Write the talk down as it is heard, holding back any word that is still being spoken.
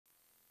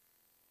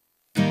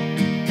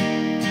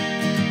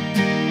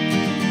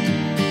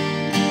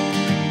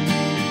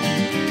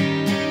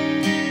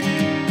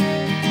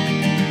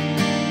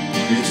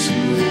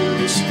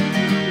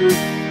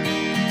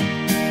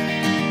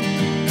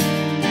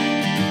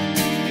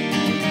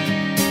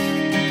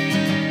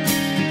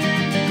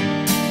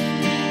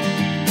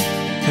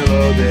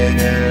you're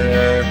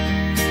there.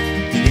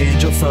 The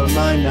angel from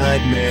my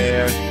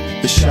nightmare,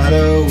 the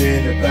shadow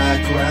in the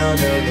background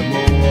of the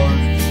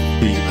morgue,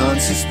 the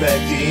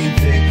unsuspecting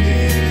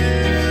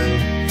victim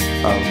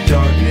of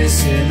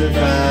darkness in the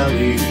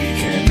valley. We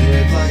can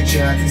live like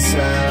Jack and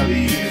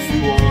Sally if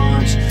we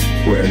want,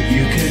 where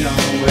you can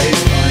always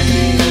find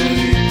me.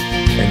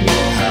 And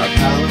we'll have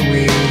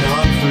Halloween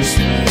on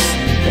Christmas,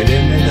 and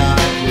in the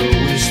night we'll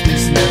wish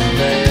this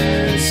never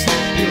ends.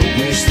 We'll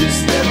wish this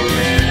never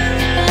ends.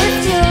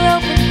 Lift your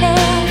open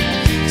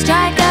hand,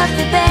 strike up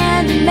the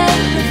band, and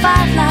make the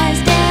fireflies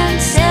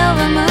dance,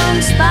 silver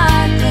moon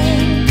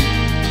sparkling.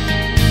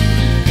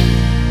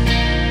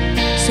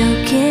 So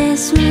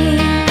kiss me